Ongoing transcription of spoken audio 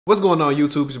What's going on,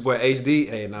 YouTube? It's your boy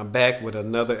HD, and I'm back with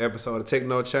another episode of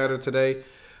Techno Chatter today.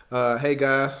 Hey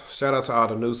guys, shout out to all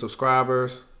the new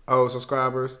subscribers, old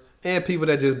subscribers, and people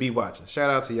that just be watching.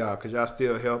 Shout out to y'all because y'all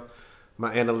still help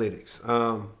my analytics.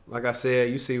 Like I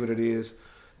said, you see what it is,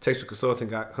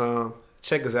 TechTual.com.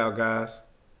 Check us out, guys.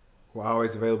 We're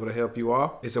always available to help you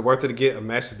all. Is it worth it to get a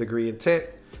master's degree in tech?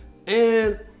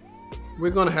 And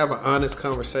we're going to have an honest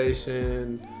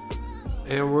conversation,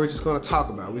 and we're just going to talk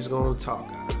about it. We're just going to talk,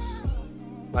 guys.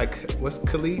 Like, what's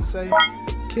Khalid say?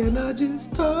 Can I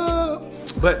just talk?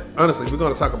 But honestly, we're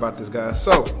going to talk about this, guys.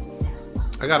 So,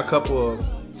 I got a couple of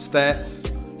stats.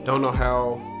 Don't know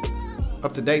how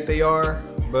up to date they are,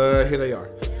 but here they are.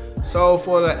 So,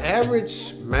 for the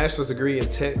average master's degree in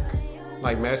tech,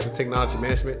 like master's technology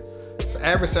management, it's an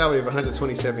average salary of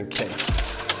 $127K.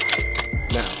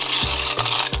 Now,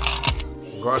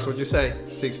 regardless of what you say,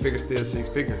 six figures still six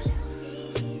figures.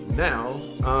 Now,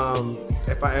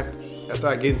 after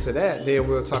I get into that, then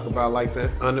we'll talk about like the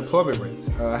unemployment rates.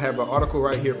 I have an article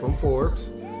right here from Forbes.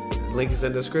 Link is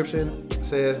in the description. It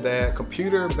says that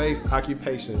computer-based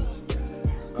occupations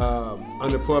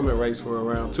unemployment rates were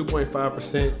around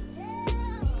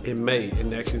 2.5% in May,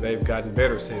 and actually they've gotten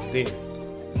better since then.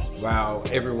 While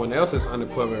everyone else's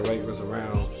unemployment rate was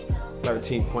around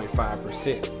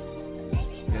 13.5%,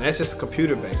 and that's just a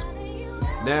computer-based one.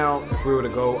 Now, if we were to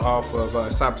go off of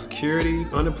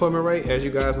cybersecurity unemployment rate, as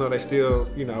you guys know, they still,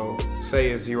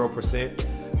 say it's 0%.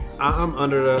 I'm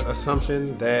under the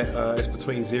assumption that it's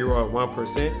between 0 and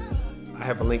 1%. I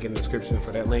have a link in the description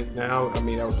for that link. Now, that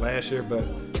was last year, but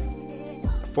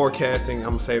forecasting, I'm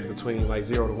gonna say between like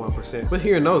 0 to 1%. But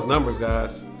hearing those numbers,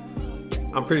 guys,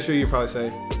 I'm pretty sure you probably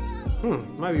say,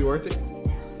 might be worth it.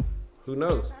 Who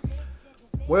knows?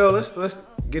 Well, let's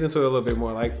get into it a little bit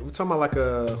more. Like, we're talking about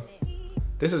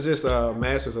this is just a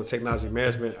master's of technology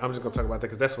management. I'm just gonna talk about that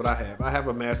because that's what I have. I have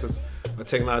a master's of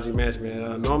technology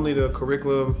management. Normally the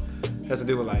curriculum has to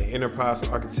do with like enterprise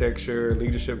architecture,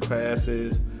 leadership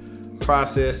classes,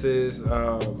 processes,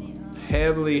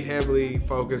 heavily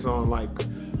focused on like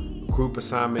group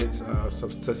assignments,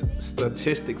 some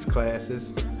statistics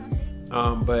classes,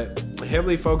 but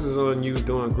heavily focuses on you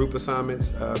doing group assignments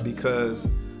because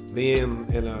being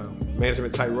in a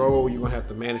management type role, you're gonna have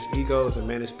to manage egos and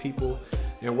manage people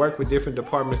and work with different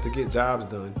departments to get jobs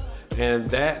done. And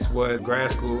that's what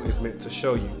grad school is meant to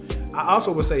show you. I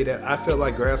also would say that I feel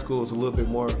like grad school is a little bit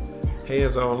more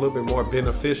hands-on, a little bit more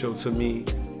beneficial to me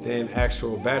than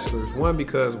actual bachelor's. One,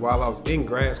 because while I was in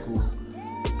grad school,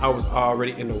 I was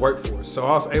already in the workforce. So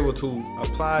I was able to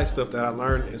apply stuff that I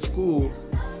learned in school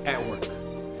at work.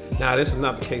 Now, this is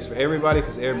not the case for everybody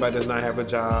because everybody does not have a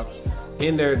job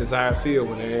in their desired field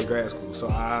when they're in grad school. So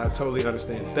I totally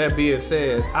understand. That being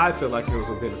said, I feel like it was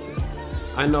a benefit.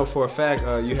 I know for a fact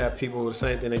you have people with the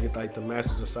same thing. They get like the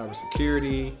masters of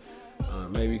cybersecurity,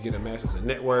 maybe get a masters of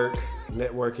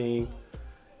networking,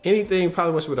 anything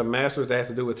probably much with a master's that has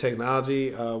to do with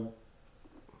technology.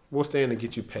 We'll stand to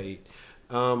get you paid.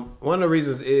 One of the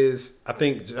reasons is I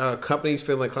think companies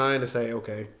feel inclined to say,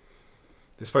 okay,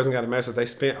 this person got a master's, they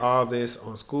spent all this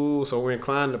on school, so we're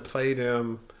inclined to pay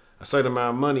them a certain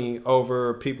amount of money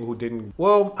over people who didn't.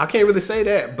 Well, I can't really say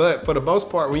that, but for the most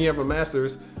part, when you have a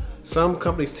master's, some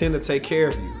companies tend to take care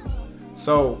of you.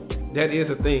 So that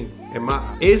is a thing.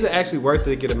 Is it actually worth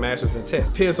it to get a master's in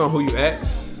tech? Depends on who you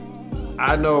ask.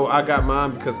 I know I got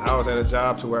mine because I was at a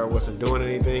job to where I wasn't doing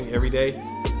anything every day,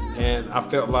 and I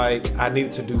felt like I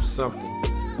needed to do something.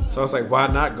 So I was like, why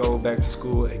not go back to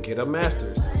school and get a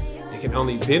master's? It can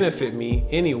only benefit me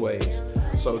anyways.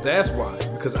 So that's why,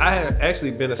 because I had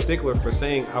actually been a stickler for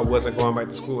saying I wasn't going back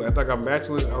to school. After I got my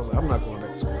bachelor's, I was like, I'm not going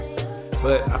back to school.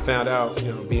 But I found out,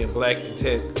 being black in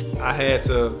tech, I had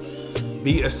to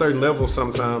be a certain level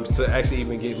sometimes to actually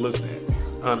even get looked at,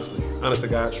 honestly, honest to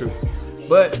God truth.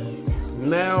 But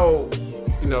now,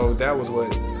 that was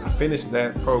what, I finished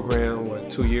that program,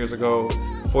 4 years ago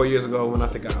when I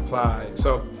think I applied.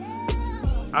 So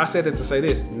I said it to say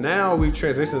this, now we've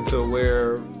transitioned to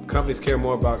where companies care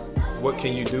more about what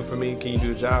can you do for me? Can you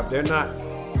do the job? They're not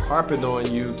harping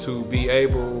on you to be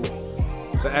able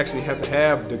to actually have to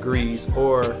have degrees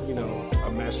or,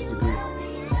 a master's degree.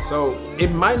 So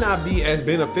it might not be as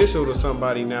beneficial to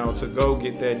somebody now to go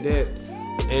get that debt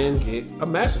and get a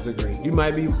master's degree. You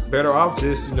might be better off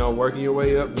just, working your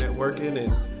way up, networking.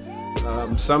 And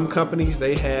some companies,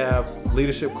 they have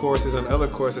leadership courses and other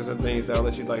courses and things that'll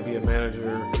let you like be a manager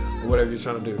or whatever you're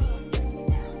trying to do.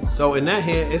 So in that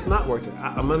hand, it's not worth it.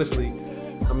 I'm honestly,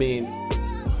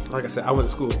 like I said, I went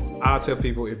to school. I'll tell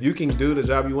people, if you can do the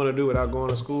job you want to do without going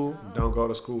to school, don't go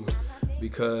to school.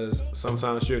 because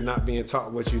sometimes you're not being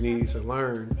taught what you need to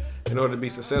learn in order to be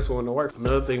successful in the work.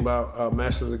 Another thing about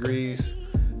master's degrees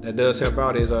that does help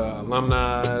out is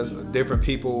alumni, different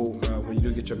people. When you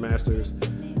do get your master's,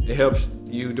 it helps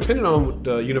you, depending on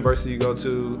the university you go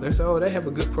to. They say, oh, they have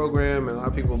a good program, and a lot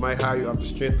of people might hire you off the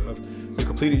strength of you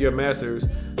completed your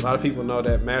master's. A lot of people know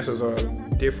that masters are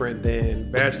different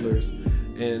than bachelors,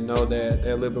 and know that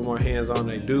they're a little bit more hands-on.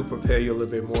 They do prepare you a little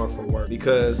bit more for work,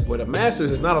 because with a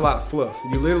master's, it's not a lot of fluff.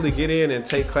 You literally get in and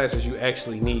take classes you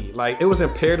actually need. Like, it was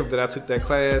imperative that I took that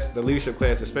class, the leadership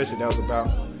class especially, that was about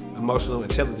emotional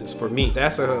intelligence for me.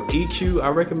 That's a EQ. I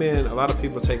recommend a lot of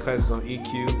people take classes on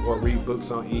EQ or read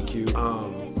books on EQ.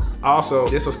 Also,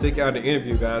 this will stick out in the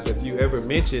interview, guys. If you ever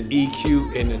mention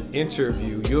EQ in an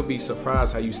interview, you'll be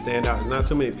surprised how you stand out. There's not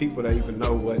too many people that even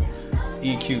know what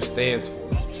EQ stands for.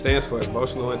 It stands for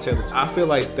emotional intelligence. I feel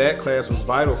like that class was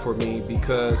vital for me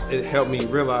because it helped me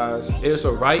realize it's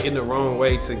a right and the wrong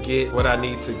way to get what I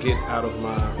need to get out of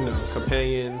my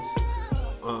companions,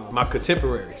 my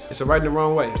contemporaries. It's a right and the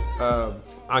wrong way.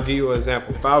 I'll give you an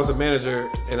example. If I was a manager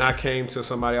and I came to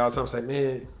somebody all the time and say,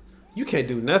 man, you can't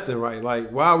do nothing right.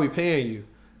 Like, why are we paying you?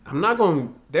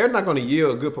 They're not going to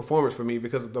yield a good performance for me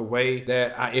because of the way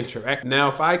that I interact. Now,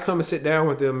 if I come and sit down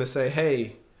with them and say,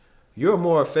 hey, you're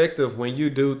more effective when you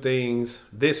do things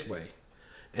this way,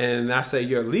 and I say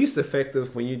you're least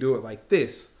effective when you do it like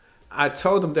this. I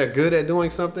told them they're good at doing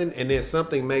something, and then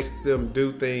something makes them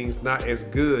do things not as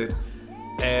good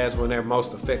as when they're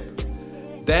most effective.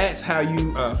 That's how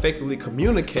you effectively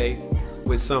communicate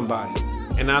with somebody.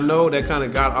 And I know that kind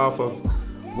of got off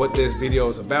of what this video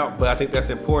is about, but I think that's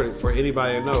important for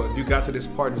anybody to know. If you got to this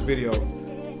part of this video,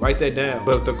 write that down.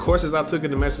 But the courses I took in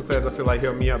the master's class, I feel like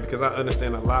helped me out because I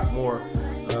understand a lot more,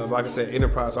 like I said,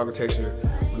 enterprise architecture.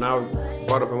 When I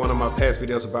brought up in one of my past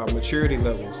videos about maturity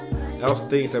levels, those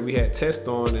things that we had tests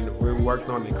on and we worked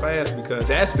on in class, because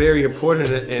that's very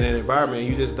important in an environment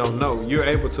you just don't know. You're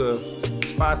able to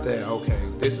spot that, okay,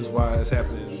 this is why it's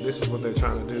happening. This is what they're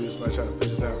trying to do. This is why they're trying to push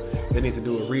this out. They need to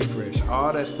do a refresh.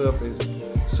 All that stuff is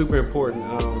super important.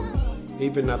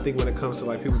 Even I think when it comes to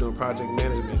like people doing project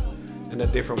management and the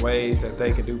different ways that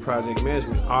they can do project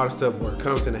management, all the stuff where it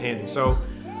comes in handy. So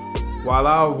while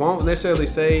I won't necessarily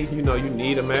say, you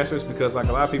need a master's, because like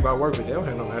a lot of people I work with, they don't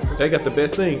have no master's. They got the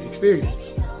best thing,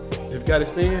 experience. If you got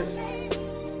experience,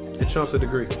 it trumps a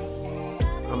degree.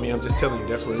 I mean, I'm just telling you,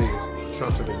 that's what it is. It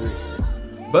trumps a degree.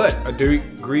 But a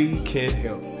degree can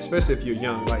help, especially if you're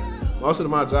young. Like most of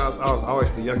my jobs, I was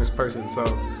always the youngest person. So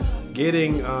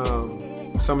getting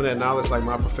some of that knowledge, like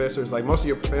my professors, like most of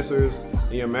your professors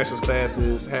in your master's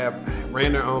classes have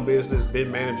ran their own business, been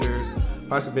managers,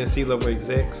 possibly been C-level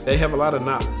execs. They have a lot of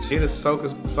knowledge. You need to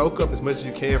soak up as much as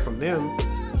you can from them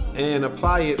and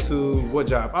apply it to what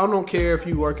job. I don't care if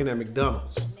you're working at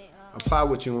McDonald's. Apply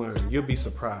what you learn. You'll be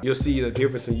surprised. You'll see the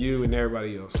difference in you and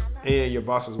everybody else. And your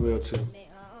bosses will too.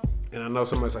 And I know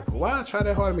somebody's like, why try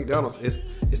that hard at McDonald's?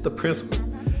 It's the principle.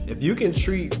 If you can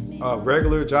treat a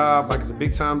regular job like it's a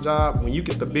big time job, when you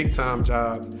get the big time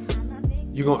job,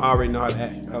 you're gonna already know how to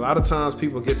act. A lot of times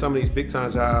people get some of these big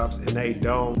time jobs and they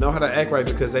don't know how to act right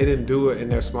because they didn't do it in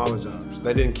their smaller jobs.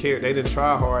 They didn't care, they didn't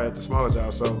try hard at the smaller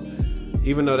jobs. So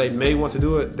even though they may want to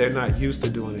do it, they're not used to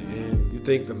doing it. And you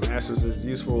think the master's is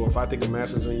useful. If I think a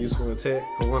master's is useful in tech,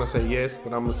 I wanna say yes,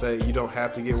 but I'm gonna say you don't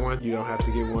have to get one. You don't have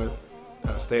to get one.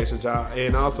 Stay at your job.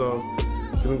 And also,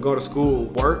 you can go to school,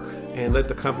 work, and let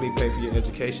the company pay for your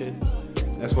education.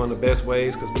 That's one of the best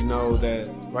ways, because we know that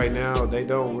right now they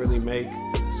don't really make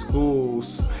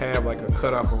schools have like a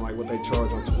cutoff on like what they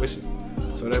charge on tuition.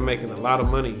 So they're making a lot of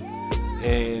money,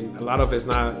 and a lot of it's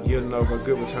not yielding over a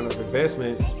good return of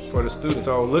investment for the student.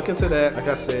 So look into that. Like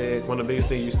I said, one of the biggest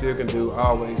things you still can do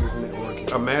always is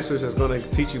networking. A master's is going to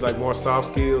teach you like more soft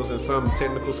skills and some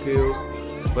technical skills,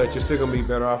 but you're still gonna be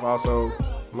better off also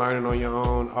learning on your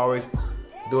own, always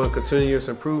doing continuous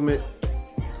improvement,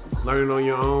 learning on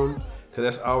your own, because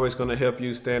that's always gonna help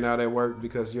you stand out at work,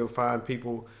 because you'll find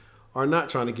people are not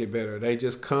trying to get better. They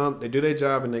just come, they do their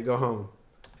job and they go home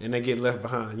and they get left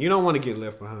behind. You don't wanna get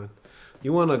left behind.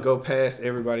 You wanna go past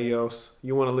everybody else.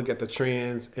 You wanna look at the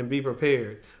trends and be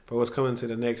prepared for what's coming to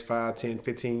the next 5, 10,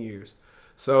 15 years.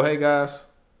 So hey guys,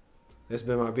 that's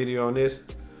been my video on this.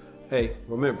 Hey,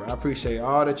 remember, I appreciate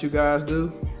all that you guys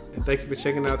do, and thank you for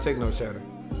checking out Techno Chatter.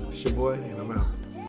 It's your boy, and I'm out.